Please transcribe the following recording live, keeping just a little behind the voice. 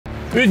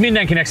Üdv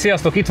mindenkinek,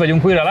 sziasztok! Itt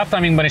vagyunk újra a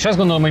Laptimingban, és azt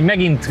gondolom, hogy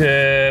megint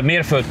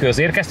mérföldkőhöz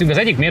érkeztünk. Az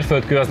egyik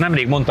mérföldkő az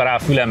nemrég mondta rá a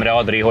fülemre,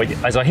 Adri, hogy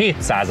ez a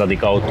 700.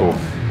 autó,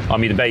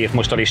 amit beírt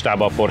most a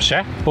listába a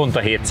Porsche, pont a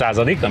 700.,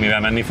 amivel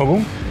menni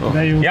fogunk.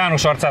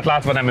 János arcát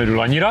látva nem örül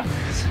annyira.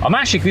 A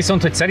másik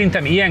viszont, hogy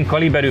szerintem ilyen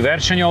kaliberű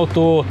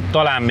versenyautó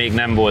talán még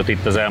nem volt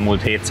itt az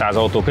elmúlt 700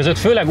 autó között,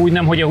 főleg úgy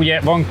nem, hogy ugye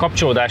van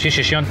kapcsolódás is,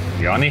 és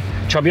Jani,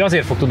 Csabi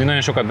azért fog tudni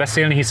nagyon sokat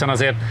beszélni, hiszen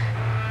azért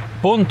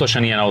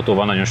pontosan ilyen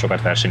autóval nagyon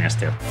sokat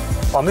versenyeztél.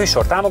 A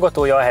műsor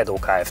támogatója a AUTÓ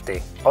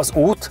Kft. Az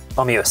út,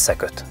 ami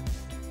összeköt.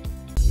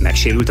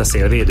 Megsérült a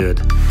szélvédőd?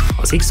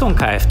 Az Xon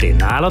Kft.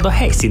 Nálad a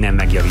helyszínen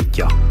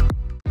megjavítja.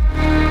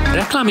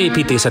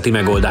 Reklámépítészeti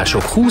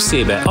megoldások 20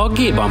 éve a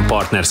G-Ban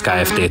Partners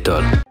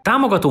Kft-től.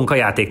 Támogatunk a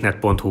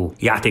játéknet.hu.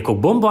 Játékok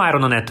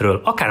bombaáron a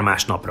netről, akár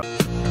másnapra.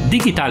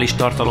 Digitális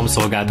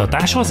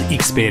tartalomszolgáltatás az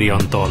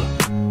Xperion-tól.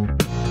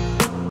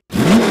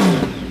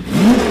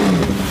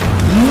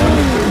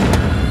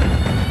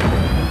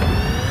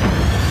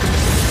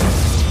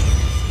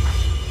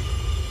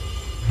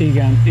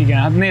 Igen,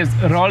 hát nézd,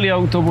 rally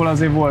autóból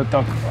azért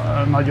voltak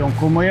nagyon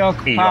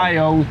komolyak,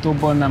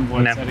 pályaautóból nem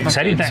volt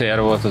szerintem. PCR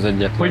volt az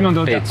egyetlen. Hogy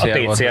mondod? A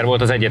TCR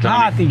volt az egyetlen.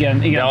 Hát igen.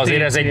 De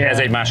azért ez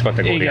egy más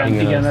kategória.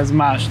 Igen, ez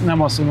más.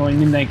 Nem azt mondom, hogy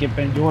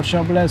mindenképpen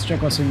gyorsabb lesz,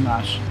 csak az, hogy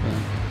más.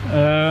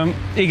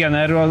 Igen,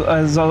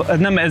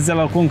 nem ezzel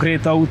a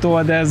konkrét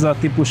autóval, de ezzel a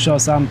típussal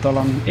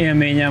számtalan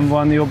élményem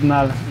van,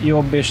 jobbnál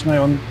jobb, és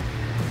nagyon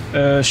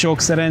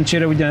sok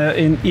szerencsére, ugye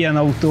én ilyen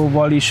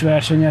autóval is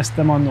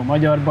versenyeztem annó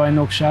magyar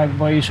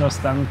bajnokságban is,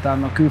 aztán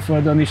utána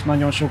külföldön is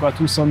nagyon sokat,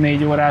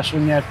 24 óráson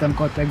nyertem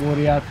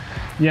kategóriát.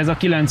 Ugye ez a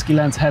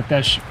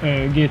 997-es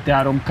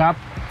GT3 Cup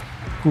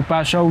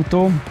kupás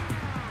autó,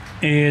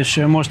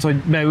 és most, hogy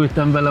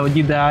beültem vele, hogy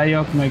ide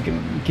álljak, meg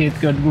két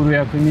kört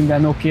guruljak, hogy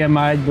minden oké,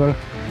 már egyből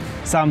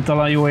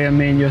számtalan jó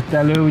élmény jött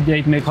elő. Ugye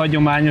itt még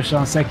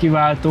hagyományosan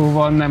szekiváltó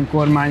van, nem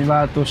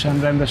kormányváltó,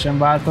 sem rendesen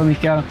váltani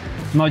kell.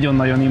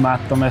 Nagyon-nagyon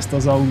imádtam ezt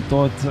az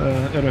autót,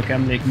 örök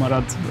emlék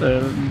marad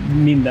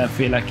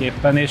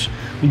mindenféleképpen, és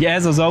ugye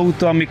ez az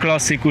autó, ami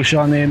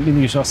klasszikusan, én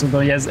mindig is azt mondom,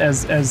 hogy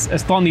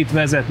ez tanít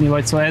vezetni,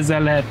 vagy szóval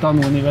ezzel lehet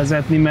tanulni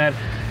vezetni, mert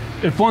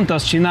ő pont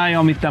azt csinálja,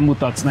 amit te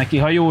mutatsz neki,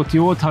 ha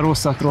jót, ha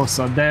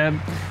rosszat,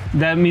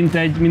 de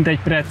mint egy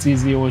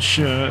precíziós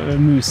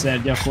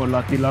műszer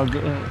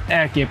gyakorlatilag,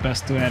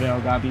 elképesztően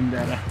reagál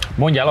mindenre.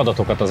 Mondjál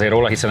adatokat azért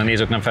róla, hiszen a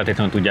nézők nem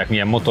feltétlenül tudják,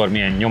 milyen motor,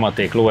 milyen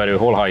nyomaték, lóerő,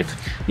 hol hajt.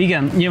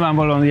 Igen,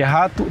 nyilvánvalóan ugye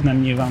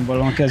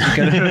kezdjük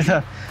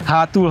előre.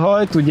 Hátul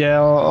hajt, ugye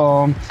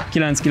a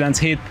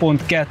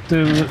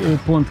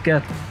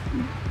 997.2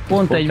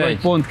 pont egy vagy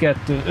pont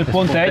kettő?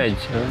 Pont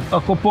egy.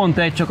 Akkor pont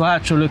egy, csak a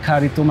hátsó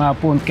lökhárító már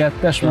pont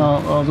kettes,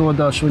 mert az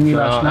oldalsó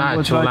nyílás nem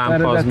volt rajta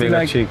eredetileg. Az még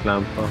a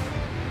csíklámpa.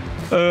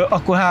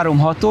 Akkor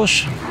 3.6-os,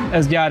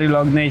 ez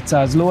gyárilag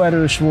 400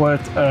 lóerős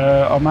volt,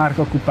 a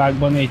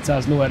márkakupákban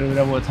 400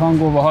 lóerőre volt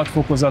hangolva, 6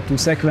 fokozatú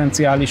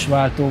szekvenciális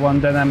váltó van,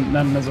 de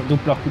nem ez a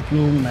dupla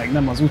kuplung, meg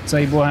nem az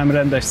utcaiból, hanem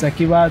rendes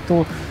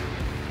szekiváltó.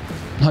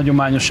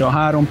 Hagyományosan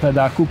 3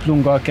 pedál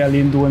kuplunggal kell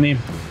indulni.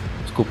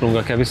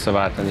 Kuplunggal kell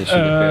visszaváltani is.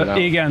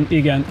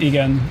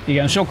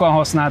 Igen. Sokan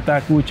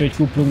használták úgy, hogy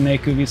kuplung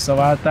nélkül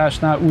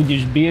visszaváltásnál, úgy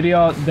is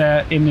bírja,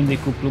 de én mindig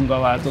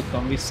kuplunggal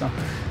váltottam vissza.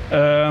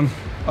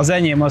 Az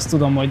enyém azt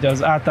tudom, hogy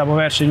az általában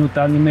verseny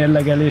utáni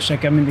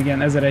mérlegeléseken mindig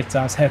ilyen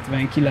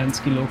 1179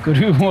 kg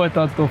körül volt,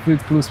 attól függ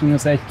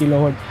plusz-minusz 1 kg,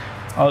 hogy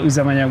az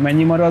üzemanyag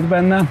mennyi marad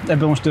benne.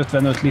 Ebben most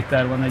 55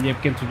 liter van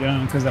egyébként, hogy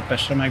olyan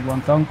közepesre meg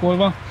van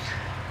tankolva.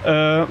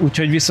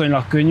 Úgyhogy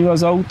viszonylag könnyű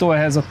az autó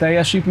ehhez a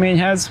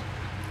teljesítményhez.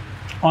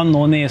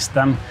 Annó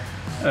néztem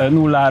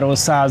 0-ról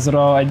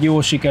 100-ra egy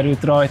jó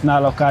sikerült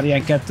rajtnál, akár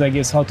ilyen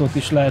 2,6-ot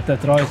is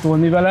lehetett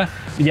rajtolni vele.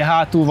 Ugye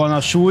hátul van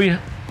a súly,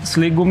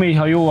 slick gumi,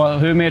 ha jó a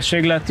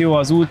hőmérséklet, jó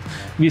az út,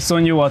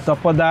 viszont jó a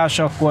tapadás,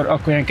 akkor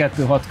ilyen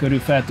 2,6 körül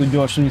fel tud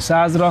gyorsulni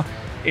 100-ra,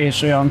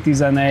 és olyan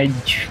 11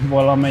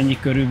 valamennyi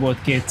körül volt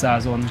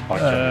 200-on.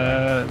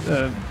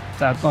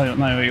 Tehát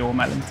nagyon jó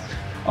ment.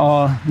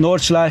 A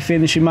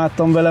Nordschleife-én is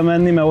imádtam vele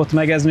menni, mert ott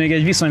meg ez még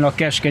egy viszonylag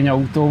keskeny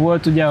autó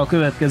volt, ugye a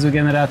következő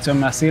generáció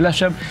már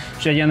szélesebb,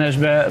 és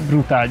egyenesben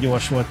brutál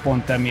gyors volt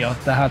pont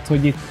emiatt. Tehát,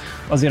 hogy itt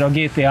azért a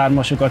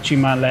GT3-asokat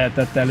simán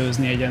lehetett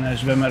előzni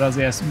egyenesbe, mert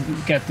azért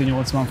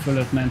 280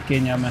 fölött ment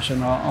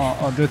kényelmesen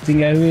a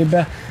Dötting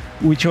erőjébe,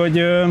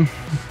 úgyhogy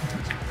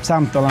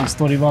számtalan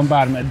sztori van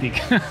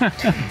bármeddig.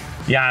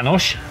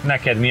 János,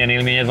 neked milyen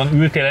élményed van?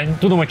 Ültél?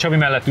 Tudom, hogy Csabi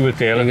mellett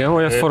ültél. Igen,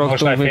 hogy ezt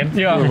forogtunk,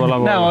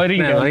 nem, a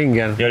ringen. Nem, a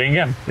ringen. Ja,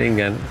 ringen?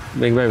 Ringen.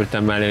 Még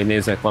beültem mellé, hogy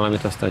nézzek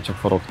valamit, aztán csak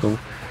forogtunk.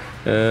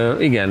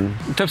 Igen,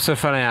 többször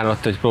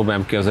felajánlott, hogy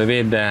próbáljam ki az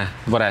övét, de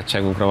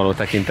barátságunkra való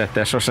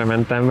tekintettel sosem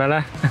mentem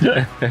vele.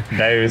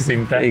 De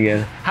őszinte.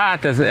 Igen.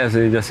 Hát ez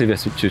így a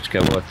szíves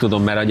csücske volt.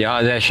 Tudom, mert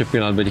az első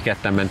pillanatban, hogy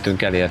ketten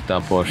mentünk elérte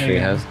a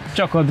Porsche-hez.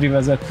 Csak Adri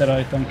vezette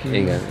rajtam ki.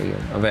 Igen.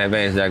 A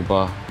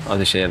Vejzsákban az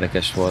is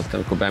érdekes volt,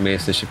 amikor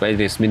bemész, és akkor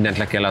egyrészt mindent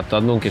le kellett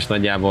adnunk, és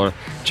nagyjából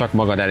csak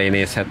magad elé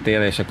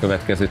nézhettél, és a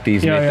következő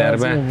 10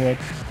 méterbe.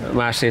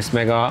 Másrészt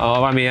meg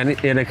valamilyen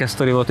érdekes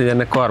sztori volt, hogy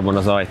ennek karbon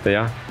az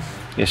ajtaja.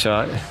 és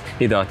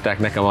ide adták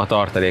nekem a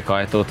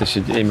tartalékajtót, és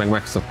így én meg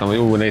megszoktam,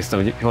 hogy néztem,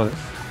 hogy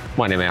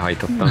majdnem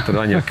elhajtottam,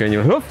 tudod, annyira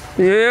könnyű, hopp,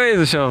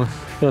 Jézusom,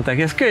 mondták,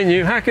 ez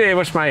könnyű, hát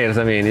most már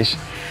érzem én is.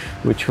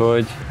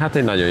 Úgyhogy hát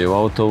egy nagyon jó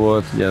autó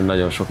volt, ugye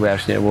nagyon sok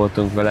versenyen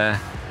voltunk vele,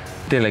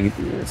 tényleg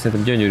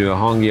szerintem gyönyörű a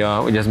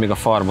hangja, ugye ez még a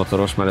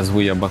farmotoros, mert ez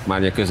újabbak már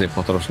ugye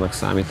középmotorosnak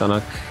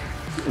számítanak.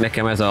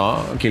 Nekem ez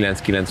a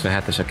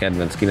 997-es a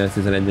kedvenc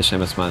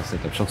 911-esem, ezt már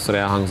szerintem sokszor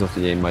elhangzott,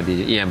 ugye én majd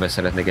így ilyenben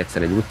szeretnék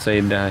egyszer egy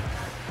utcait, de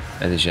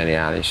ez is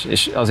zseniális.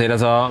 És azért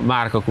ez a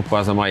márkakupa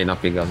az a mai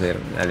napig azért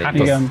elég. Hát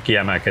igen.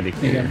 Kiemelkedik.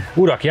 Igen.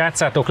 Urak,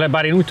 játszátok le,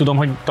 bár én úgy tudom,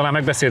 hogy talán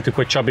megbeszéltük,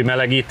 hogy Csabi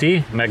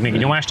melegíti, meg még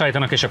nyomást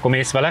állítanak, és akkor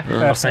mész vele,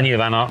 aztán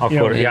nyilván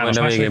akkor János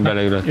végén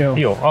beleülök.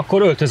 Jó,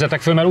 akkor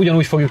öltözetek föl, mert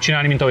ugyanúgy fogjuk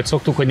csinálni, mint ahogy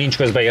szoktuk, hogy nincs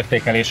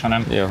közbeértékelés,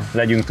 hanem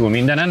legyünk túl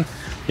mindenen.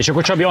 És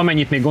akkor Csabi,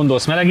 amennyit még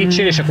gondolsz,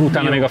 melegítsél, és akkor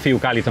utána még a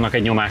fiúk állítanak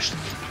egy nyomást.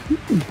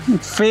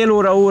 Fél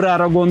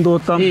órára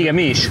gondoltam. Igen,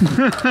 mi is.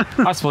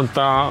 Azt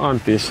mondta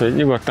Antti is, hogy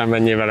nyugodtan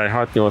menjél vele egy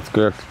 6-8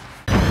 kört.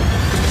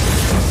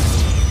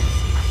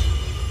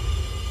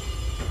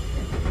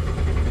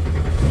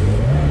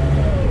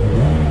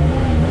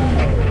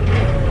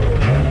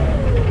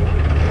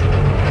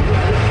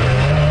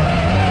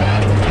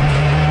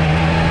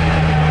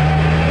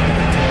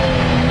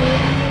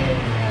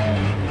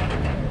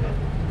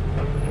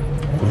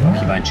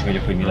 Kíváncsi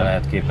vagyok, hogy mire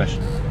lehet képes.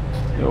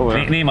 Jó,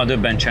 Néma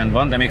döbben csend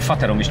van, de még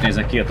faterom is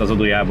néznek ki az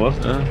odójából.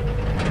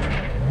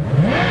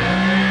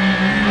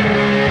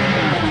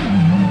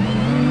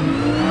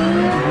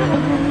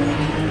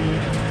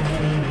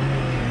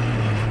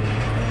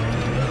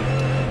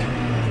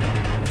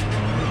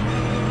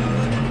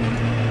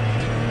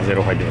 Azért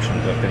rohadt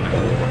gyorsan történnek a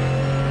dolgok.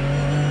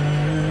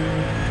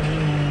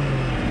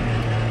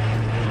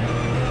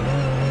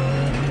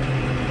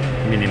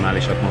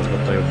 Minimálisat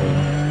mozgott a jobb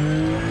oldalon.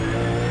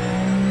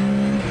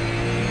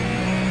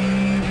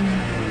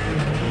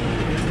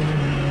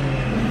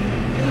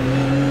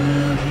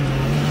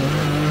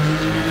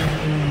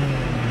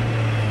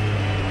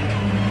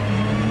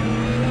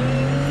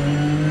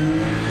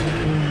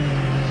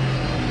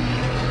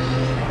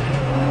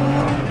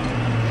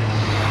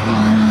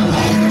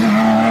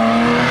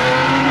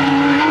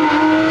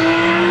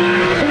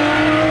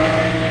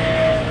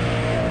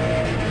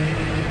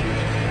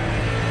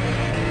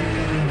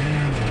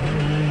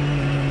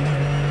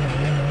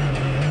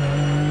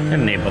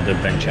 Néba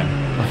döbbentsen.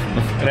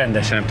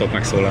 Rendesen nem tudok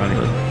megszólalni.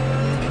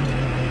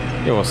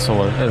 Jó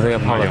szól, ez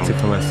legalább hallatszik,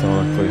 ha megszól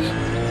akkor is.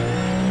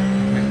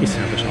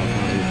 Iszonyatosan van az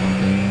úton.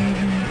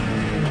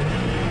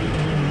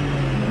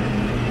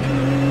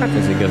 Hát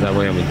ez igazából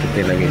olyan, mint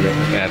tényleg egy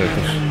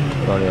erőtös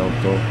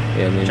rallyautó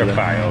élményben. Csak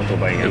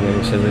pályaautóban, igen. Igen,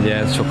 és ez ugye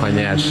ez sokkal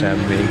nyersebb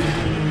még.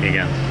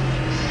 Igen.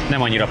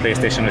 Nem annyira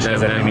PlayStation-ös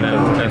vezetni, mint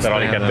a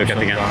Rally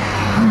 2-ket, igen.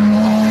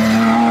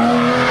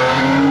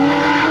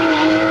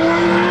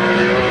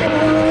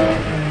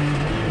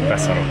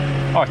 Beszarok.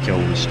 Atya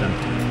úristen.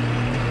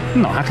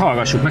 Na, hát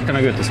hallgassuk meg, te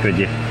meg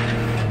öltözködjél.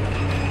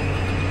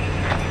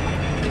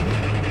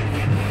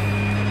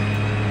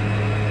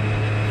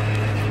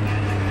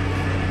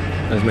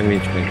 Ez meg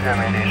nincs még.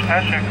 Üzemelés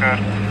első kör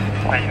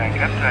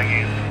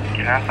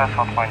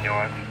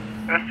 42,968.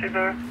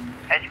 Összidő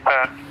 1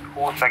 perc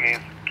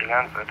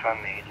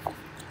 20,954.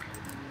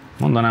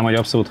 Mondanám, hogy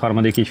abszolút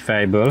harmadik így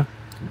fejből,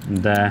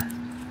 de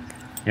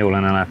jó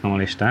lenne látnom a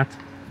listát.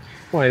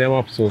 Majdnem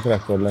abszolút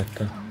rekord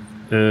lett.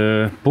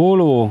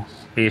 Polo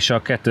és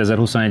a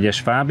 2021-es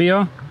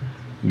Fabia,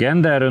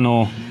 Gender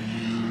Renault,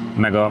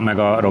 meg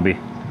a Robi.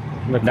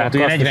 De hát a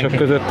kasztisok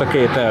között a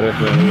két erőt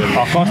van.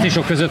 A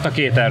kasztisok között a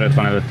két erőt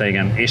van előtte,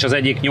 igen. És az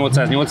egyik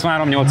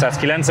 883,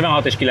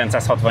 896 és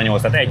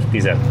 968, tehát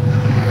 1/10.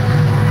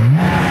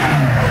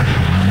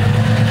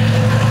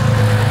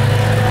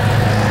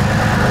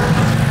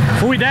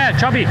 Fújd el,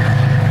 Csabi!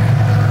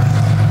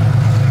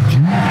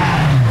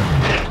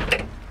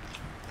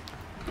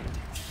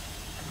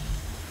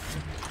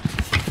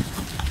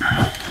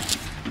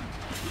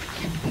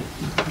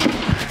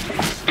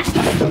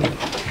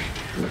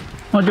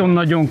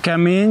 Nagyon-nagyon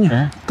kemény,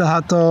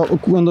 tehát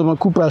gondolom a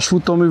kupás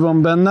futómű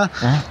van benne,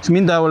 és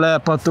mindenhol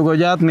elpattog,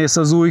 hogy átmész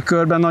az új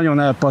körben, nagyon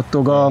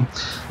elpattog,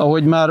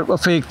 ahogy már a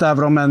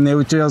féktávra mennél,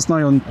 úgyhogy az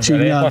nagyon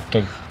csinyán.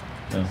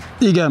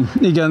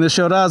 Igen, és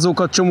a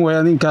rázókat csomó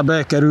helyen inkább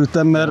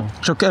elkerültem, mert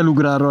csak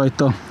elugrál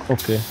rajta.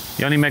 Oké.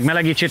 Jani, meg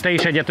melegítsél te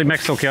is egyet, hogy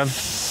megszokjad.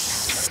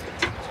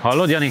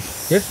 Hallod, Jani?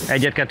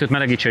 Egyet-kettőt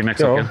melegítsél, hogy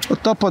megszokjad. A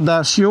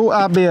tapadás jó,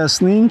 ABS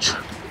nincs,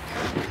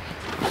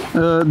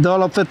 de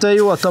alapvetően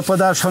jó a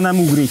tapadás, ha nem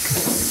ugrik.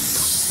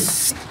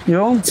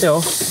 Jó? Jó.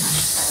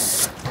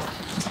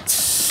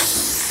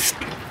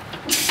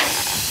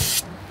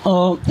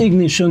 A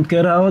ignition-t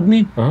kell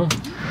ráadni,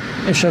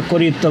 és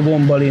akkor itt a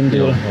gombbal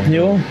indul.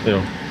 Jó?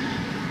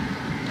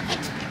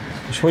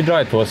 És hogy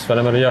rajtolsz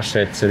vele, mert ugye az se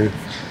egyszerű.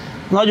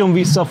 Nagyon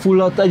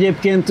visszafulladt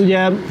egyébként,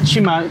 ugye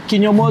simán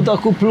kinyomod a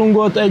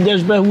kuplungot,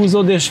 egyesbe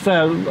húzod, és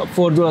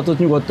felfordulatot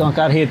nyugodtan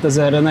akár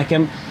 7000-re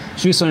nekem,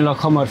 és viszonylag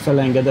hamar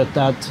felengedett,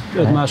 tehát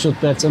 5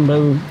 másodpercen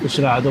belül is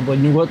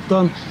rádobod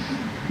nyugodtan.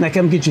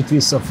 Nekem kicsit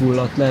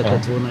visszafulladt,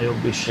 lehetett volna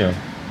jobb is. Jó.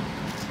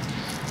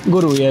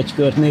 Gurulj egy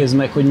kört, nézd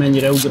meg, hogy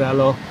mennyire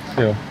ugrál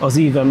az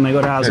íven meg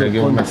a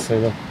rázókon.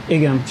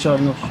 Igen,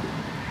 sajnos.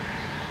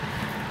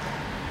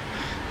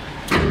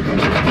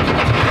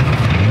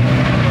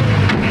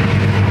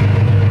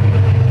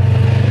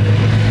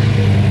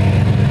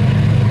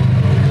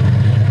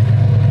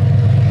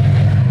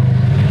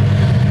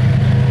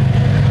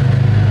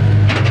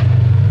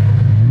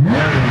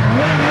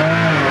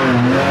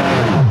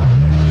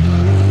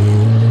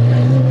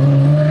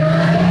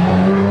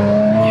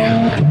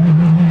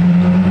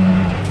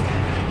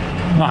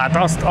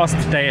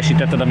 Azt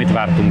teljesítetted, amit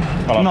vártunk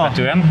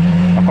alapvetően.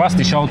 A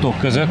kasztis autók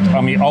között,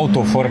 ami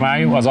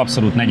autóformájú, az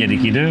abszolút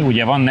negyedik idő.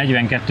 Ugye van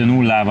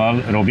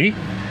 42.0-val Robi,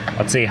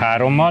 a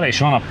C3-mal, és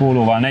van a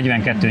Pólóval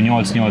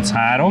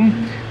 42.883,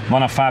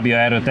 van a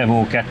Fabia R5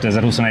 Evo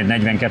 2021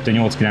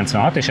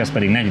 42.896, és ez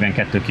pedig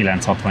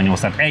 42.968.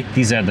 Tehát egy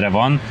tizedre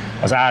van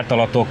az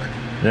általatok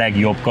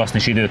legjobb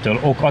kasztis időtől.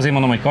 Azért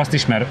mondom, hogy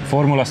kasztis, mert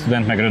Formula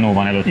Student meg Renault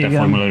van előtte,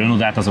 igen. Formula Renault,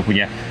 de hát azok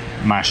ugye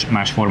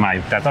más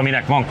formájuk. Tehát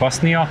aminek van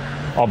kasznia,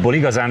 abból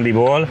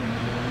igazándiból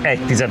egy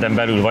tizeden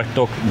belül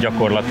vagytok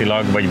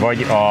gyakorlatilag,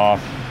 vagy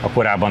a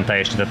korábban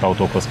teljesített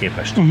autókhoz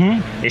képest.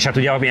 És hát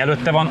ugye ami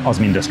előtte van, az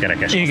mind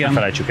összkerekes, azt nem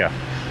felejtsük el.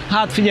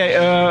 Hát figyelj,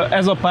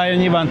 ez a pálya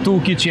nyilván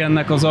túl kicsi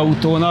ennek az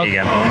autónak,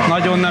 igen.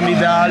 Nagyon nem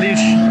ideális,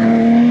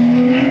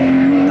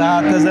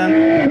 tehát ezen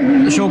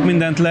sok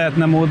mindent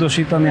lehetne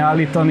módosítani,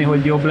 állítani,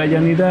 hogy jobb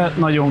legyen ide,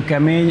 nagyon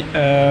kemény,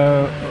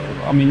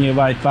 ami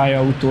nyilván egy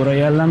pályaautóra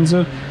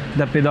jellemző,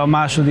 de például a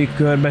második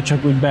körbe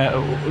csak úgy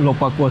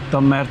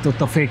belopakodtam, mert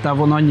ott a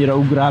féktávon annyira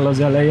ugrál az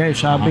eleje,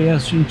 és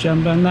ABS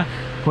sincsen benne,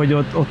 hogy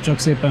ott csak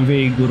szépen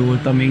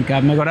végiggurultam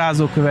inkább, meg a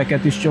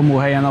rázóköveket is csomó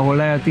helyen, ahol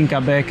lehet,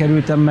 inkább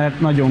elkerültem, mert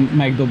nagyon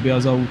megdobja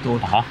az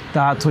autót. Aha.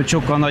 Tehát, hogy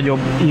sokkal nagyobb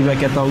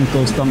íveket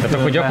autóztam. Tehát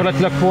akkor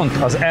gyakorlatilag pont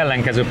az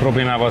ellenkező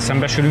problémával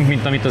szembesülünk,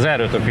 mint amit az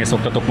erőtöknél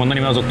szoktatok mondani,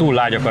 mert azok túl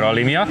lágyak a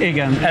rally miatt.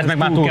 Igen, ez meg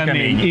már túl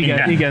kemény.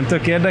 Igen,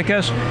 tök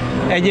érdekes.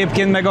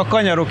 Egyébként meg a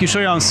kanyarok is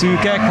olyan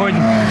szűkek, hogy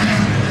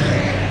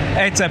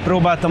egyszer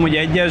próbáltam, hogy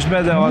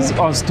egyesbe, de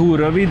az túl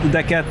rövid,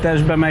 de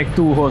kettesbe meg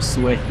túl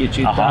hosszú egy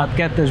kicsit. Aha. Tehát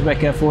kettesbe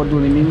kell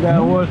fordulni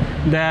mindenhol,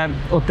 de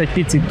ott egy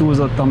picit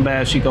túlzottan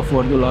beesik a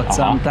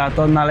fordulatszám. Aha. Tehát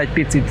annál egy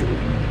picit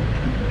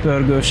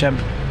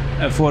pörgősebb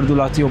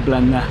fordulat jobb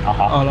lenne.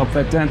 Aha.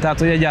 Alapvetően. Tehát,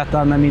 hogy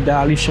egyáltalán nem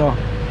ideális a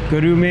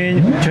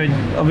körülmény, úgyhogy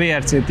a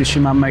VRC-t is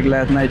simán meg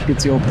lehetne egy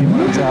pici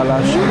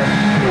optimalizálásra.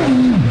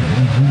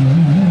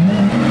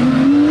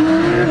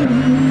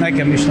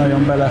 Nekem is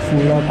nagyon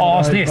belefulladt.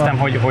 Azt néztem,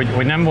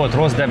 hogy nem volt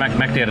rossz, de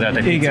megtérdelt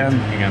egy picit.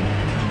 Igen.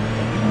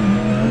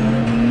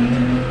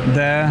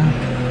 De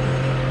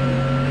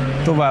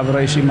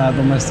továbbra is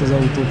imádom ezt az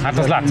autót. Hát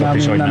az látszott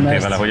is, hogy mentél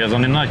vele, hogy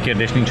azon nagy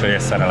kérdés nincs, hogy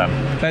ez szerelem.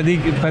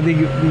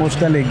 Pedig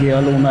most eléggé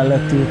a ló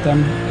mellett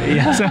ültem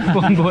ilyen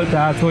szempontból,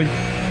 tehát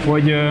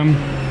hogy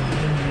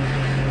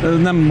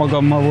nem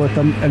magammal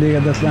voltam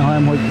elégedetlen,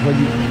 hanem hogy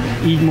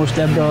így most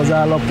ebbe az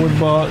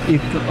állapotban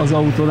itt az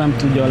autó nem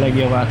tudja a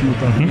legjavát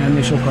mutatni,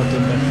 ennél sokkal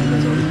többet tud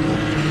az autó.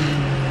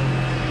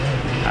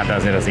 Hát de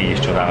azért az így is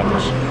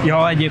csodálatos.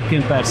 Ja,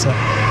 egyébként persze.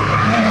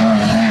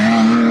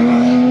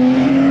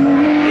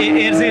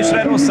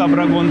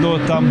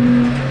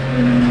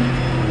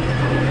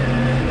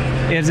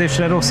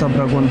 Érzésre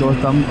rosszabbra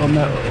gondoltam,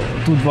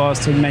 tudva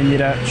azt, hogy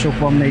mennyire sok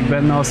van még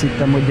benne, azt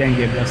hittem, hogy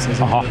gyengébb lesz az.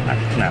 Aha,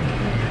 nem.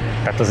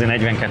 Tehát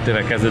azért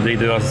 42-vel kezdődő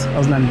idő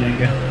az nem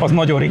gyenge. Az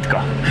nagyon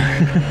ritka.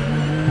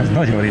 Az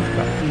nagyon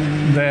ritka.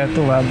 De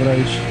továbbra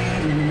is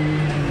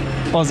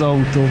az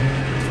autó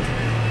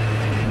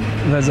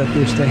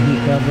vezetés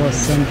technikában,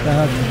 azt hiszem,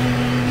 tehát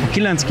a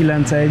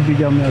 991,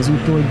 ugye, ami az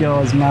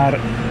utódja,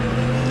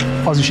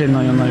 az is egy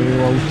nagyon-nagyon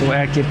jó autó,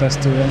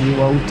 elképesztően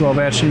jó autó, a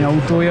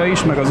versenyautója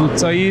is, meg az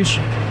utcai is.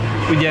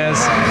 Ugye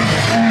ez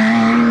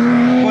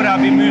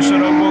korábbi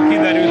műsorokból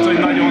kiderült, hogy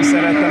nagyon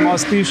szeretem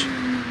azt is.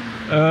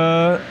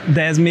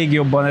 De ez még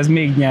jobban, ez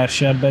még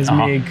nyersebb, ez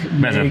még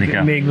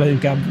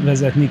inkább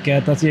vezetni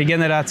kell. Tehát ugye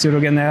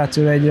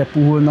generációra egyre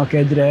puhulnak,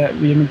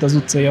 ugye mint az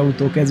utcai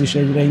autók, ez is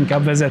egyre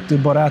inkább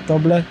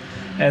vezetőbarátabb lett.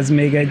 Ez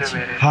még egy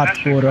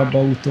hardcore-abb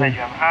autó.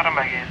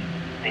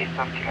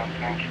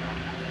 43,499.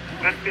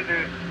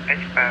 Összidő 1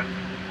 perc,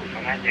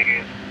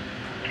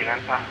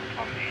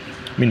 21,964.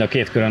 Mind a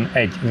két körön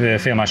egy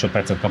fél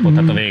másodpercet kapott,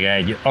 tehát a vége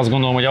egy. Azt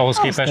gondolom, hogy ahhoz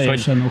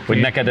képest, hogy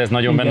neked ez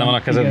nagyon benne van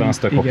a kezedben, az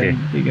tök oké.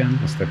 Igen.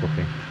 Az tök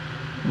oké.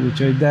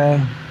 Úgyhogy, de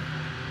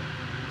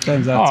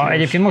szenzációs.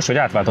 Egyébként most, hogy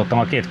átváltottam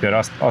a két kör,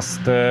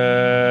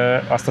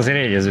 azt azért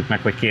jegyezzük meg,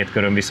 hogy két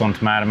körön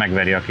viszont már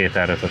megveri a két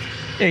R5-öt.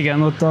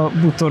 Igen, ott a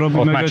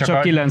Butorobi mögött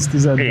csak 9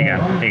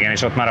 tizedben. Igen,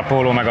 és ott már a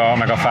Polo meg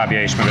a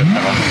Fabia is mögötte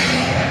van.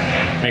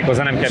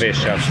 Méghozzá nem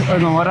kevéssel.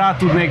 Ha rá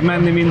tudnék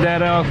menni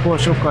mindenre, akkor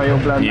sokkal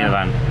jobb lenne.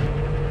 Nyilván.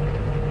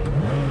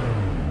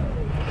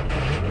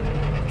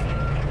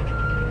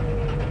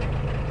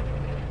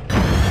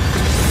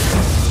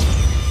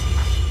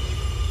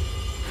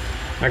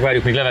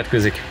 Megvárjuk, míg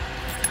levetkőzik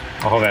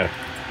a haver.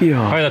 Ja.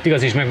 Hajlat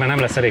igazíts meg, mert nem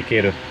lesz elég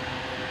kérő.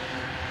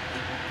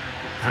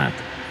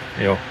 Hát,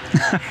 Jó.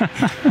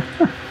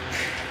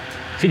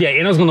 Figyelj,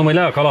 én azt gondolom, hogy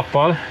le a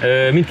kalappal,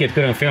 mindkét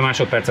körön fél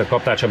másodpercet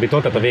kaptál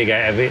Csabitól, tehát a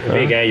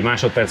vége egy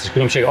másodperces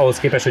különbség ahhoz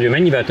képest, hogy ő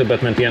mennyivel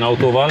többet ment ilyen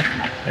autóval,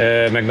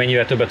 meg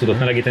mennyivel többet tudott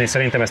melegíteni,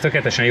 szerintem ez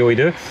tökéletesen jó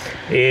idő.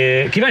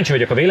 Kíváncsi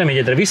vagyok a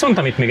véleményedre, viszont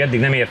amit még eddig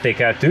nem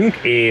értékeltünk,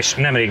 és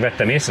nemrég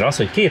vettem észre az,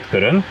 hogy két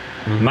körön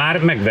már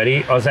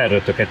megveri az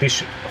R5-öket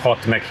is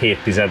 6 meg 7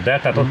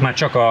 tizeddel, tehát ott már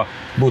csak a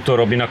Butó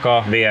Robinak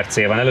a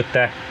VRC van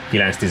előtte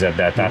 9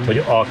 tizeddel, tehát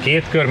hogy a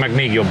két kör meg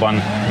még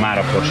jobban már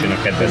a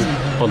Porsche-nak kedvez.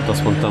 Pont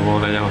azt mondtam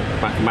volna, hogy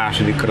a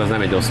második kör az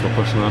nem egy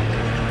oszlopos, mert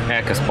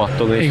elkezd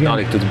pattogni, és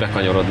alig tudsz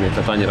bekanyarodni,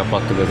 tehát annyira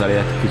pattog az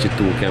eleje, kicsit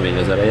túl kemény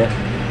az eleje.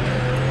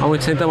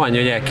 Amúgy szerintem annyi,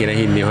 hogy el kéne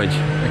hinni, hogy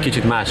egy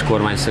kicsit más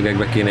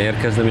kormányszögekbe kéne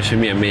érkeznem, és hogy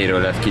milyen mélyről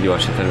lehet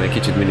kigyorsítani, mert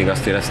kicsit mindig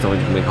azt éreztem, hogy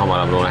még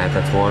hamarabbról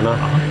lehetett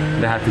volna,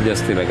 de hát ugye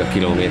ez tényleg a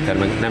kilométer,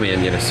 meg nem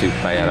ennyire szűk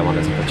pályára van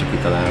ezek a csak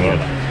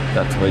kitalálva.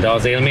 Tehát, hogy de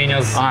az élmény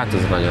az... Hát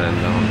az nagyon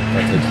rendben van.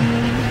 Tehát, hogy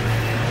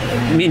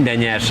minden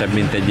nyersebb,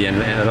 mint egy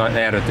ilyen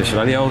R5-ös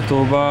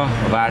rallyautóba,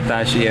 a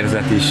váltási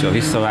érzet is, a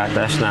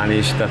visszaváltásnál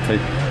is, tehát hogy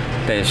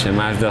teljesen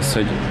más, de az,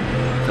 hogy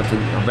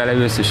ha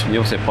beleülsz és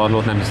nyomsz egy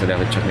padlót, nem hiszed el,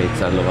 hogy csak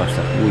 400 lovas,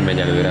 tehát úgy megy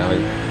előre, hogy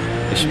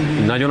és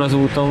nagyon az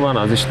úton van,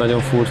 az is nagyon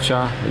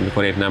furcsa,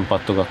 amikor épp nem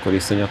pattog, akkor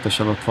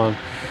iszonyatosan ott van,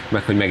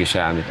 meg hogy meg is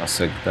állít a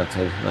szög, tehát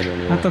hogy nagyon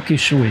jó. Hát a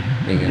kis súly.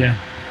 Igen. Ugye?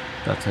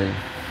 Tehát, hogy...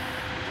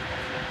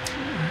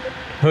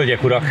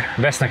 Hölgyek, urak,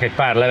 vesznek egy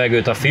pár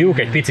levegőt a fiúk,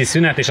 egy pici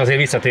szünet, és azért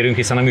visszatérünk,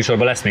 hiszen a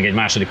műsorban lesz még egy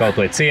második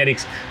autó, egy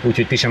CRX,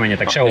 úgyhogy ti sem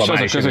menjetek sehova, és már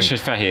az is a közös,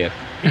 jövünk. hogy fehér.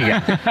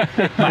 Igen,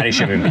 már is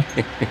jövünk.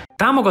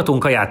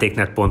 Támogatunk a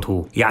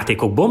játéknet.hu.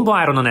 Játékok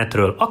bombaáron a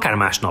netről, akár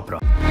másnapra.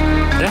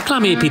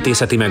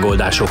 Reklámépítészeti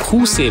megoldások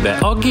 20 éve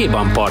a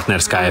G-Ban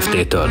Partners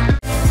Kft-től.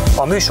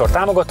 A műsor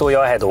támogatója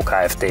a AUTÓ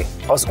Kft.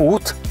 Az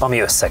út, ami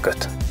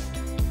összeköt.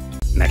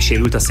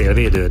 Megsérült a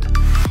szélvédőd?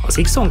 Az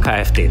Xon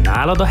Kft.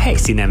 Nálad a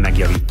helyszínen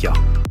megjavítja.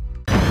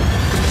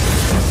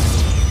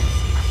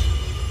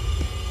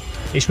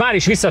 És már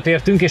is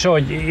visszatértünk, és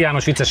ahogy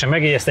János viccesen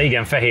megjegyezte,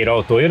 igen, fehér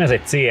autó jön, ez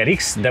egy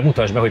CRX, de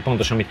mutasd be, hogy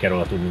pontosan mit kell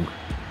róla tudnunk.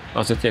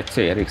 Az, hogy egy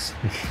CRX.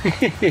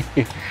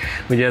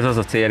 Ugye ez az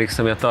a CRX,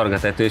 ami a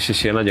targatetős,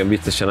 és ilyen nagyon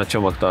viccesen a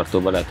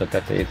csomagtartóba lehet a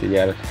tetejét így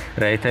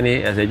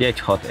elrejteni. Ez egy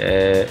 1.6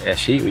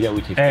 ESI, ugye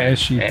úgy hívják?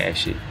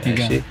 ESI.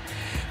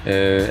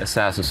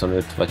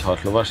 125 vagy 6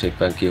 lovas,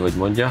 éppen ki, hogy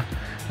mondja.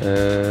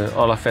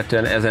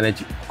 Alapvetően ezen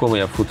egy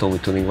komolyabb futómű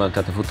tuning van,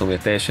 tehát a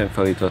futóműt teljesen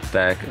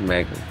felújították,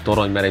 meg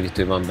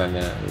toronymerevítő van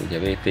benne, ugye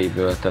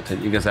VT-ből, tehát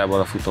hogy igazából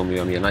a futómű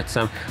ami a nagy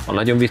szám. A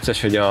nagyon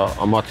vicces, hogy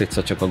a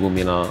matrica csak a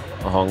gumin a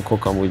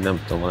hankok, amúgy nem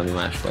tudom, valami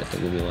másfajta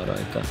gumi van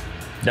rajta.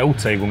 De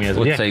utcai gumi ez,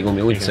 ugye? Utcai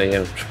gumi, utcai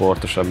ilyen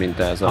sportosabb, mint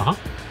ez a...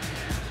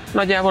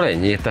 Nagyjából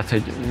ennyi, tehát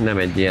hogy nem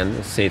egy ilyen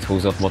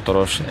széthúzott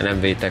motoros, nem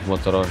VTEC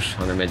motoros,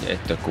 hanem egy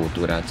tök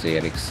kultúrát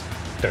CRX.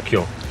 Tök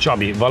jó.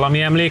 Csabi,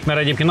 valami emlék? Mert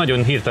egyébként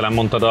nagyon hirtelen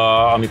mondtad,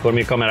 amikor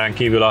mi kamerán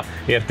kívül a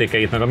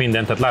értékeit, meg a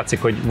mindent, tehát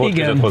látszik, hogy volt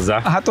között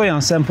hozzá. Hát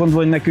olyan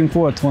szempontból, hogy nekünk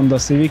volt Honda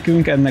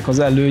Civicünk, ennek az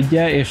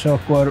elődje, és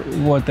akkor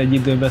volt egy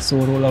időben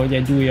szó róla, hogy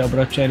egy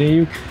újabbra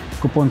cseréljük.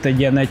 Akkor pont egy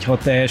ilyen 1.6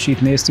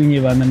 teljesít néztünk,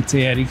 nyilván nem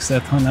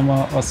CRX-et, hanem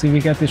a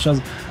Civicet, és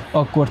az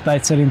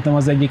akkortájt szerintem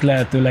az egyik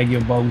lehető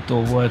legjobb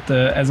autó volt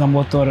ez a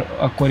motor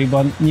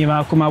akkoriban. Nyilván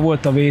akkor már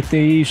volt a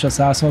VTI is a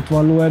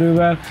 160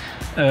 lóerővel,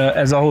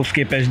 ez ahhoz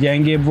képest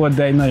gyengébb volt,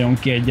 de egy nagyon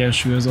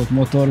kiegyensúlyozott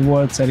motor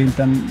volt,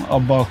 szerintem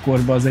abban a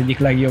korban az egyik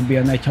legjobb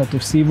ilyen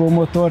 1.6-os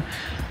szívómotor.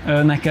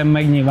 Nekem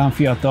meg nyilván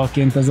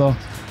fiatalként ez a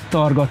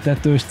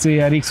targatetős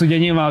CRX, ugye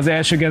nyilván az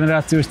első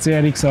generációs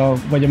CRX,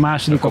 vagy a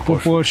második, a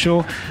Porsche,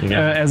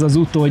 ez az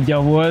utódja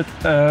volt.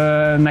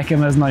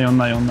 Nekem ez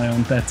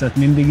nagyon-nagyon-nagyon tetszett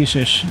mindig is,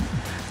 és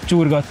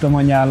csurgattam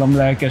a nyálam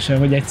lelkesen,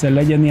 hogy egyszer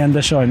legyen ilyen,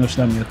 de sajnos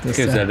nem jött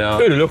össze.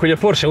 Örülök, hogy a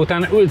Porsche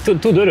után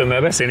tud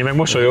örömmel beszélni, meg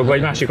mosolyogva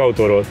egy másik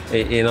autóról.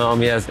 Én,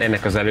 ami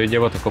ennek az elődje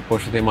volt, akkor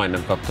Porsche-t én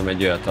majdnem kaptam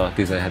egy olyat a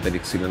 17.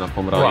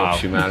 szülinapomra a jobb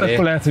simálé.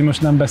 Akkor lehet, hogy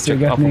most nem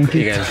beszélgetnénk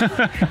itt. Igen.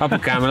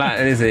 Apukám,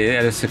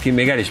 először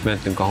még el is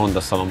mentünk a Honda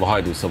szalomba,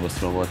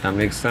 Hajdúszoboszlón volt,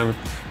 emlékszem,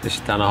 és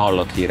utána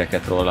hallott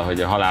híreket róla,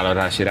 hogy a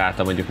halálozási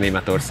ráta mondjuk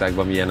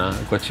Németországban milyen a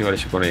kocsival,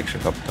 és akkor mégsem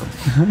kaptam.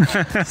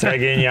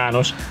 Szegény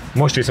János.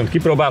 Most viszont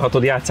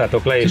kipróbálhatod,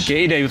 játszátok le, és...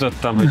 Ide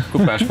jutottam, hogy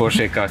kupás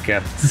Porsche-kkal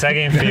kell.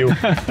 Szegény fiú.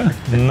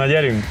 Na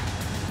gyerünk!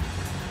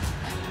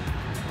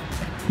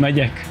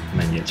 Megyek.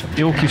 Menjél csak.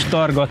 Jó kis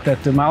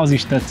targattető, már az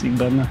is tetszik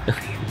benne.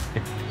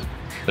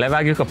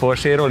 Levágjuk a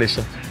Porsche-ról is?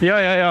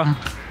 Ja.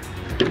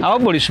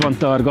 Abból is van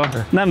targa.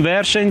 Nem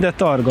verseny, de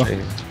targa.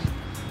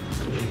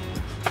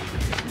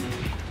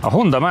 A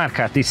Honda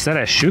márkát is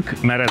szeressük,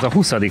 mert ez a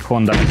 20.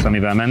 Honda lesz,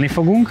 amivel menni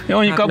fogunk. Jó,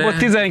 mondjuk abból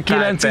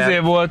 19 izé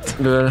volt.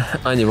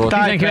 Annyi volt.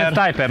 19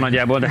 Typer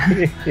nagyjából, de...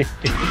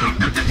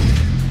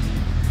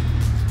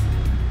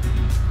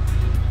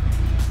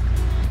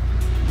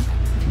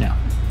 Ja.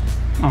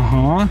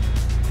 Aha.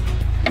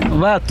 A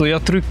váltója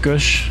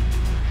trükkös.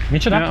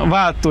 Micsoda? A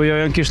váltója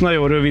olyan kis,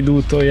 nagyon rövid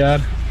úton jár.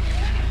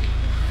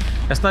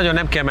 Ezt nagyon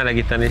nem kell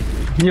melegíteni.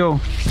 Jó.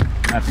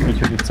 Hát így,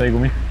 hogy utcai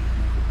gumi.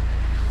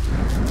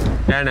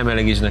 El nem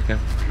melegíts nekem.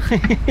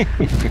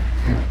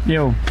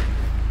 Jó.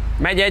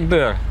 Megy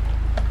egyből!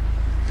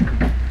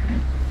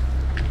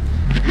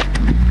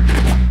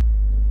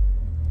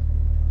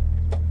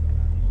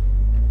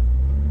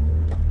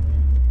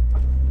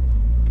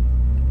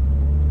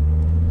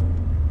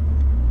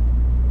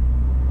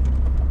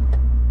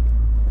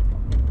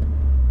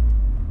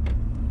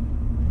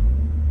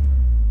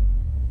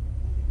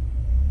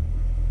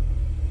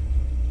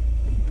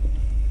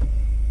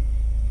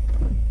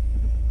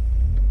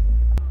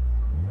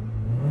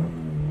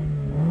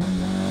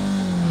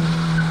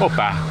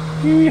 Hoppá!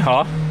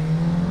 Hűha!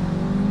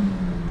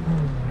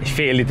 Egy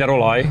fél liter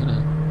olaj.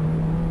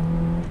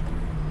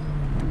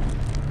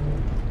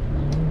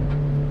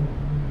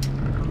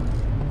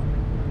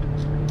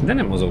 De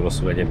nem mozog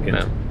rosszul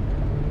egyébként.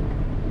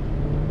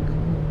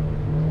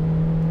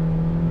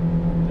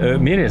 Nem.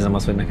 Miért érzem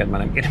azt, hogy neked már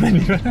nem kéne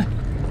menni vele?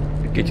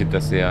 Kicsit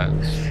teszi el.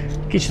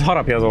 Kicsit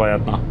harapja az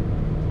olajat, na.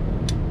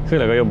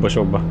 Főleg a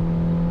jobbosokba.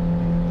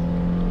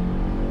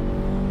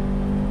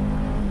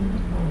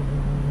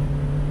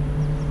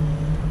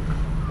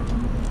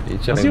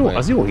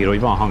 Az jó hír, hogy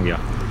van hangja.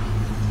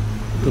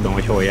 Tudom,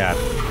 hogy hol jár.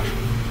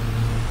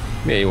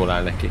 Milyen jól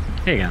áll neki.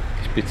 Igen.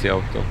 Kis pici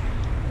autó.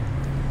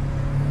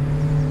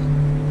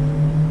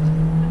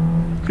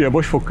 Fia,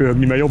 most fog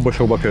köhögni, mert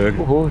jobbosokba köhög.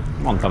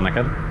 Mondtam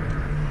neked.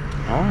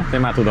 Én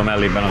már tudom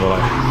ellépben az olaj.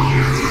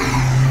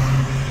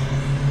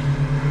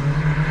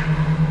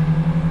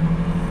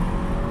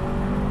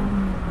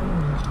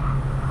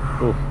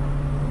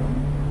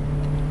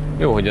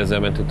 Jó, hogy ezzel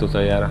mentünk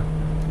utoljára.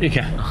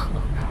 Igen.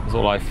 Az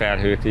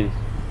olajfelhőt így.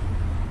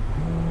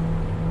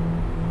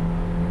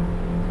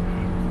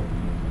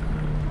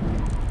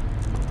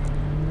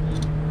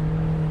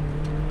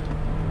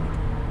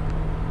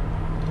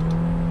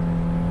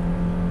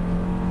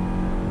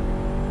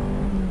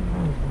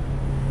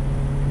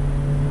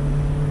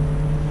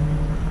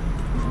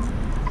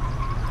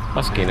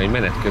 Az kéne, hogy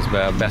menet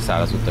közben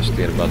beszáll az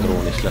utastérbe a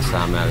drón és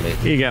leszáll mellé.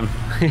 Igen.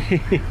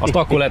 Azt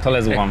akkor lehet, ha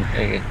lezuhan.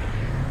 Igen.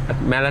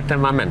 Hát mellettem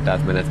már ment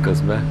át menet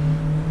közben.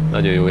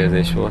 Nagyon jó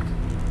érzés volt.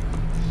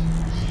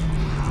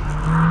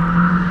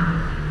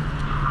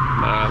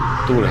 Már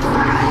túl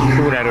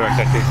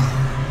erőlteti.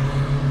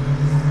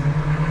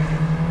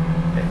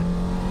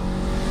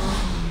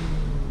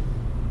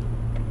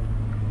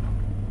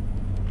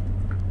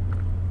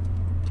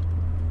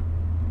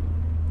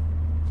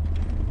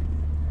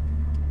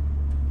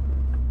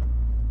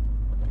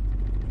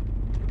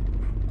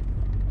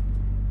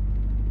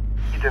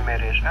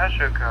 Időmérés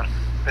első kör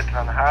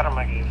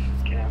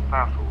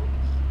 53,920.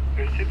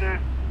 Összidő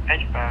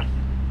 1 perc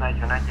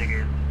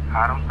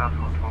 41,360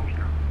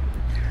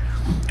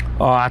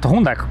 km. Hát a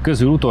Hondák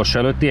közül utolsó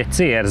előtti egy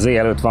CRZ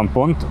előtt van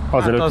pont,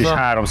 azelőtt az is a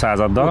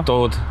 300-addal.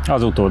 Utód.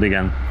 Az utód,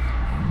 igen.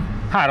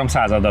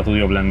 300-addal tud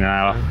jobb lenni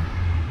nála.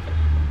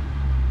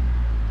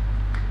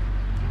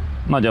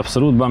 Nagy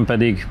abszolútban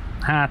pedig,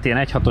 hát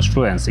ilyen 1.6-os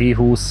Fluence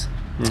i20.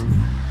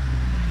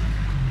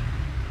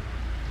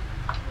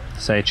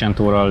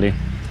 Seicento Rally,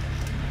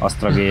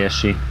 Astra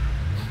GSI.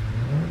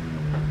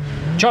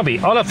 Csabi,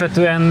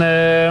 alapvetően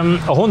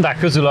a Hondák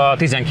közül a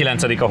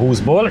 19. a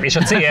 20-ból, és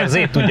a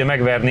CRZ-t tudja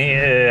megverni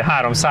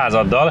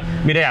 300-addal,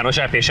 mire János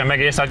EP-sen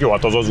megérsz, hát jó,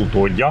 hát az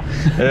utódja.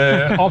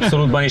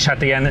 Abszolútban is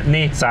hát ilyen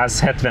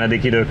 470.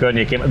 idő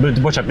környékén,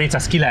 bocsánat,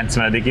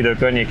 490. idő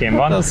környékén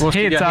van. Az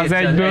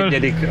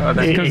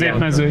 701-ből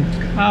középmezőny.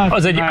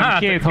 Az egy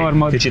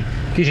kétharmad.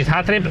 Kicsit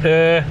hátrébb.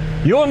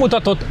 Jól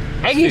mutatott,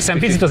 egészen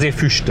picit azért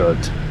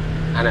füstölt.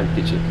 Hát nem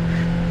kicsit.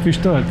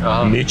 Füstölt?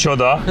 Aha.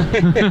 Micsoda?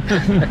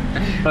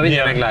 Na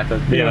mindjárt meglátod.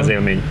 Milyen az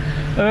élmény?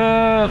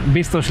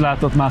 Biztos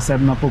látott már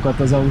szebb napokat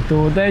az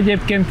autó, de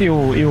egyébként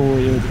jó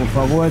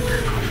pofa volt.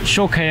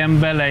 Sok helyen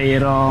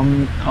beleér,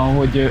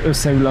 ahogy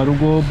összeül a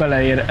rugó,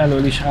 beleér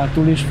elől is,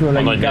 hátul is,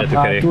 főleg inkább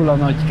hátul, a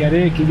nagy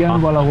kerék, igen,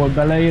 valahol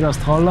beleér,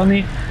 azt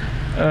hallani.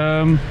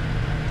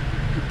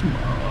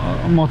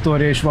 A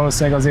motorja is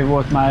valószínűleg azért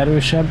volt már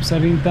erősebb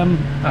szerintem,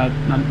 tehát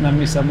nem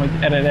hiszem, hogy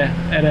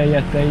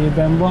ereje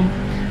teljében van.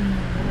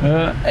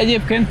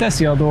 Egyébként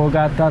teszi a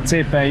dolgát, tehát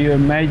szépen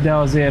jön-megy, de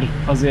azért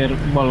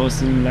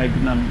valószínűleg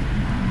nem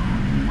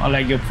a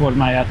legjobb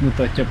formáját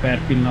mutatja per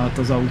pillanat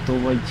az autó,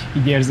 vagy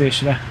így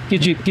érzésre.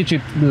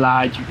 Kicsit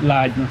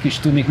lágynak is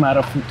tűnik már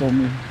a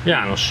futómű.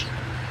 János,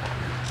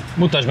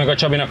 mutasd meg a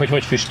Csabinak,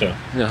 hogy füstöl.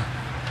 Ja.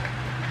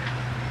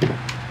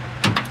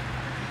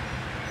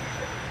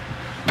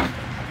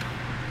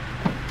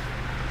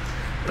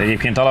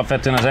 Egyébként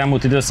alapvetően az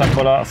elmúlt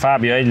időszakban a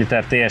Fábia 1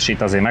 liter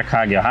teljesít, azért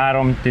meghágja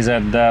 3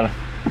 tizeddel,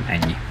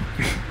 ennyi.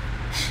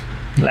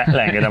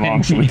 Leengedem a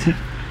hangsúlyt.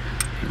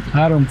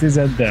 3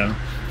 tizeddel?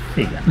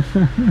 Igen.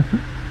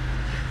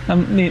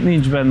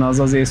 Nincs benne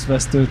az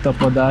észvesztő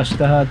tapadás,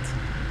 tehát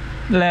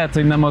lehet,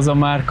 hogy nem az a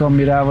márka,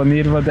 ami rá van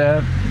írva,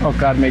 de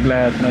akár még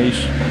lehetne is.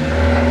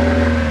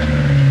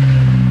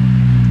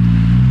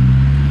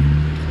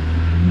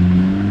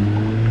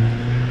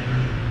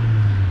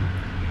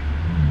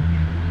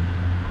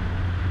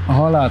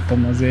 Ha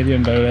látom, azért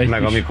jön belőle egy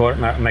meg kis...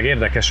 meg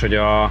érdekes, hogy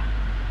a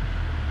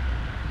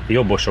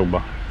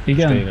jobbosokba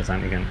Igen? Igazán,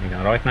 igen.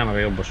 Rajtnál meg a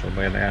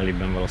jobbosokban, de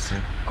ellibben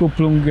valószínűleg.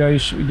 Kuplungja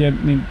is, ugye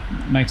mi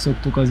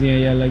megszoktuk az ilyen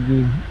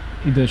jellegű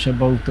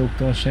idősebb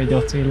autóktól se egy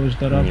acélos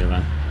darab.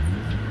 Nyilván.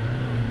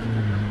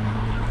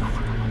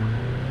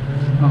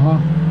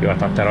 Aha. Jó,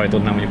 hát a te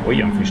rajtodnál mondjuk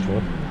olyan füst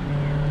volt.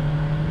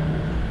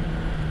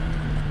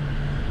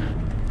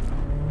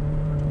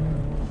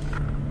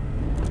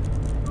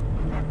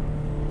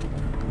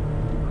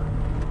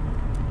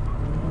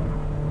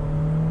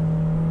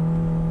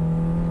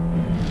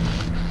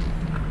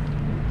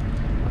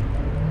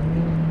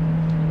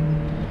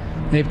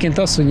 Egyébként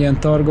az, hogy ilyen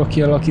targa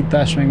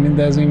kialakítás, meg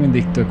minden, ez még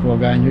mindig tök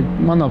vagány, hogy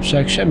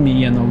manapság semmi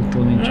ilyen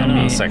autó nincs,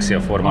 ami szexi a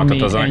forma,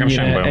 tehát azzal nekem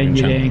semmi bajom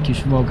nincsen. Ennyire ilyen kis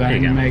vagány,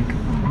 igen. Meg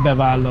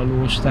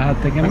bevállalós,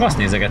 tehát igen. Meg azt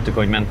nézegettük,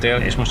 hogy mentél,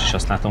 és most is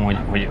azt látom,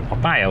 hogy a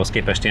pályához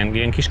képest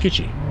ilyen kis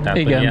kicsi. Tehát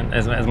igen. Ilyen,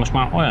 ez most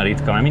már olyan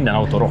ritka, mert minden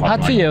autó rohadt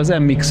hát figyelj, az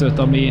MX-5,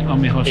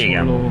 ami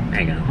hasonló.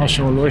 Igen.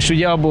 Hasonló. És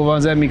ugye abból van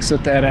az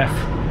MX-5 RF,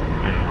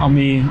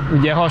 ami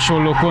ugye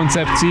hasonló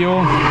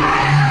koncepció,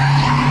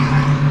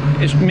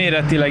 és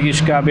méretileg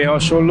is kb.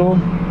 Hasonló,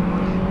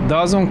 de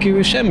azon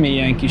kívül semmi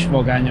ilyen kis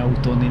vagány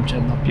autó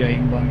nincsen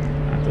napjainkban.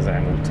 Hát az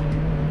elmúlt.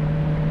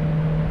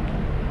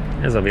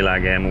 Ez a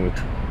világ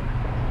elmúlt.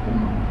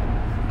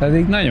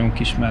 Pedig nagyon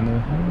kis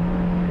menő.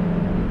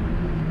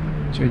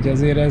 Úgyhogy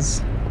azért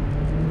ez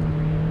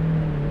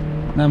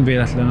nem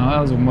véletlen,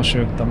 azon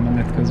mosolyogtam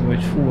menet közben,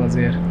 hogy fú,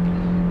 azért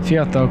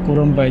fiatal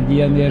koromban egy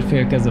ilyenért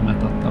fél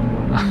kezemet adtam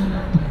volna.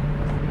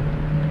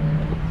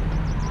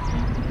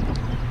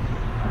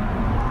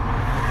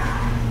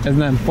 Ez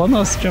nem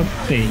panasz, csak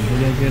tény,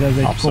 hogy ezért ez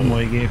egy abszolút,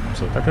 komoly gép.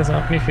 Abszolút. Tehát ez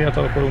a mi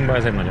fiatalkorunkban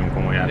ez egy nagyon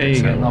komoly játék.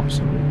 Igen,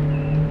 abszolút.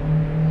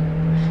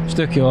 És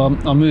tök jó,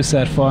 a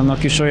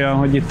műszerfalnak is olyan,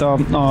 hogy itt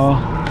a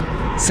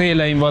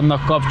szélein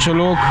vannak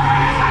kapcsolók,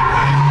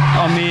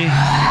 ami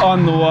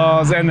annó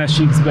az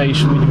NSX-be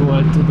is úgy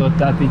volt, tudod,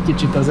 tehát így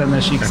kicsit az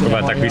NSX-re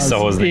próbálták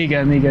visszahozni.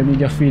 Igen,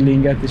 így a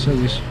feelinget, és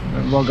az is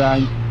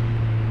vagány.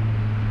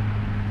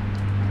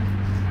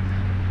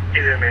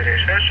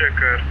 Időmérés első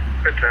kör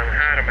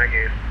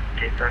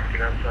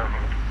 53,296.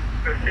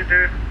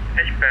 Összidő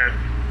 1 perc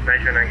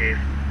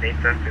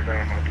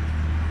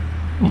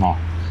 40,416. Na,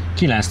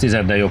 9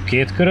 tizeddel jobb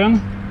két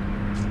körön,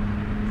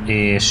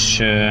 és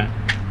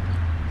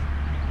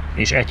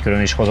egy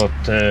körön is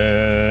hozott,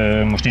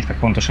 most nincs meg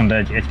pontosan, de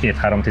egy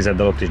 2-3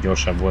 tizeddel ott is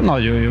gyorsabb volt.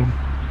 Nagyon jó.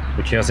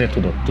 Úgyhogy azért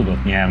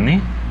tudott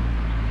nyerni.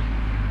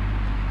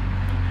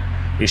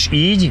 És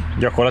így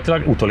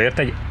gyakorlatilag utolért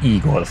egy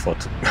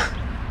e-golfot.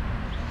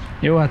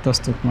 Jó, hát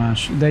azt tök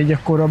más. De így a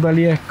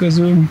korabeliek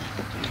közül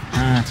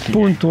hát,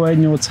 Punto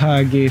 1.8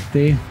 HGT.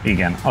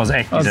 Igen, az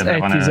egy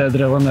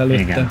tizedre van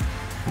előtte. Igen.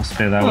 Az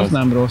például az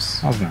nem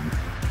rossz. Az nem.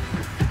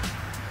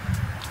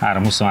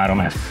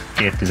 323F,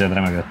 2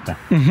 tizedre mögötte.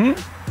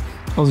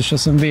 Az is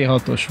azt hiszem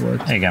V6-os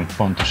volt. Igen,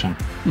 pontosan.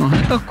 Na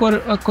hát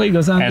akkor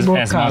igazán ez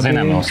azért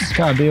nem rossz.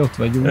 Kb. Ott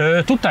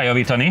vagyunk. Tudtál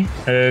javítani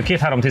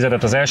 2-3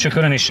 tizedet az első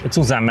körön, és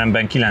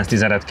Cuzánmenben 9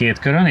 tizedet két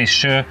körön,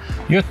 és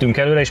jöttünk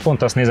előre, és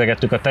pont azt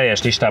nézegettük a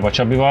teljes listába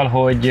Csabival,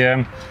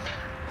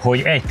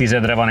 hogy 1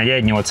 tizedre van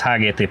egy 1.8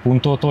 HGT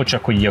Puntótól,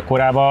 csak hogy így a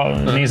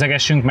korábban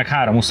nézegessünk, meg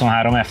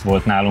 323F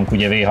volt nálunk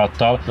ugye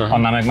V6-tal,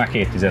 annál meg már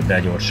 2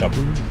 tizeddel gyorsabb.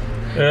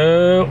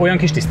 Olyan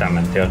kis tisztán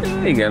mentél.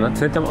 Igen, hát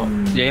szerintem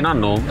ugye én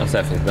annó, azt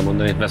elfelejtettem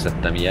mondani, hogy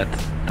vezettem ilyet,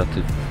 tehát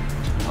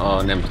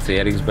nem a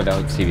CRX-be, de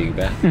a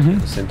Civicbe.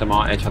 Szerintem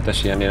a 1.6-es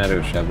ilyennél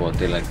erősebb volt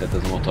tényleg, tehát ez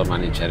a motor már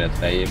nincs ered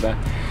fejébe.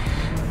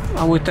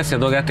 Amúgy teszi a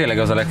dolgát, tényleg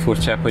az a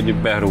legfurcsább, hogy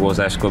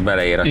berugózáskor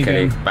beleér a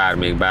kerék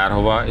még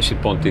bárhova, és itt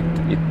pont itt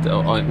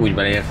úgy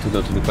beleér,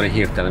 tudod, amikor egy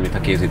hirtelen, mint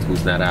a kézit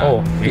húzná rá.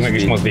 Még meg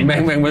is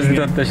mozdítja.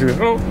 Megmozdította, és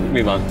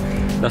mi van?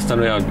 De aztán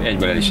olyan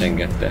egyből el is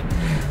engedte.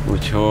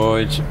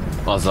 Úgyhogy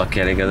azzal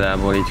kell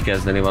igazából így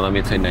kezdeni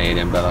valamit, hogy ne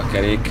érjen bele a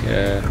kerék.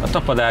 A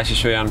tapadás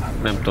is olyan,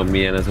 nem tudom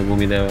milyen ez a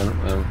gumi, de olyan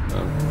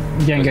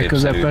gyenge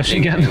közepes,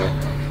 igen.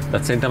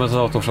 Tehát szerintem az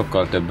autó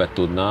sokkal többet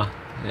tudna,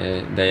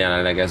 de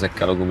jelenleg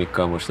ezekkel a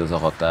gumikkal most ez a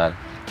határ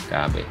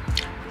kb.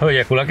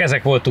 Hölgyek, urak,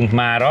 ezek voltunk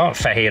mára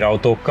fehér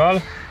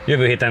autókkal.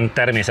 Jövő héten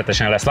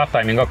természetesen lesz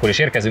Laptiming, akkor is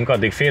érkezünk,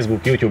 addig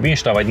Facebook, YouTube,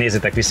 Insta, vagy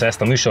nézzétek vissza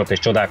ezt a műsort és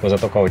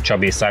csodálkozatok, ahogy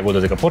Csabi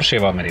száguldozik a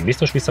Porsche-val, mert én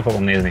biztos vissza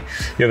fogom nézni.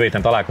 Jövő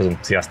héten találkozunk,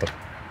 sziasztok!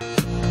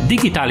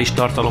 Digitális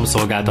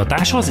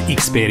tartalomszolgáltatás az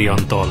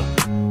Xperion-tól.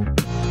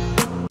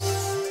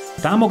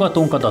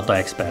 Támogatónk a Data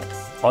Expert.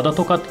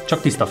 Adatokat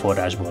csak tiszta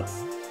forrásból.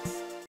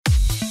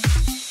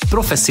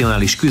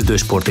 Professzionális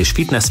küzdősport és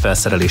fitness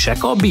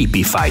felszerelések a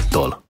BP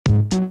Fight-tól.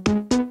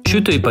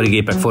 Sütőipari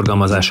gépek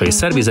forgalmazása és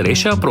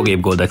szervizelése a ProGape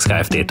Goldex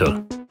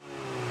Kft-től.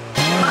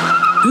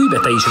 Ülj be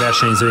te is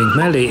versenyzőink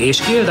mellé,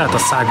 és éld át a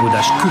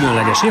száguldás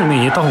különleges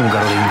élményét a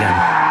Hungaroringen.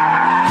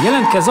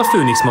 Jelentkezz a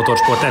Phoenix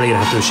Motorsport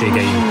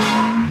elérhetőségein.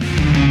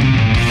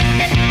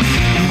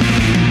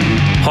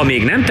 Ha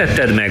még nem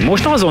tetted meg,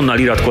 most azonnal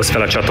iratkozz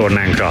fel a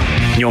csatornánkra.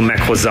 Nyomd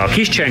meg hozzá a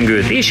kis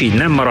csengőt, és így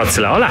nem maradsz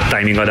le a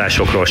Laptiming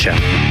adásokról sem.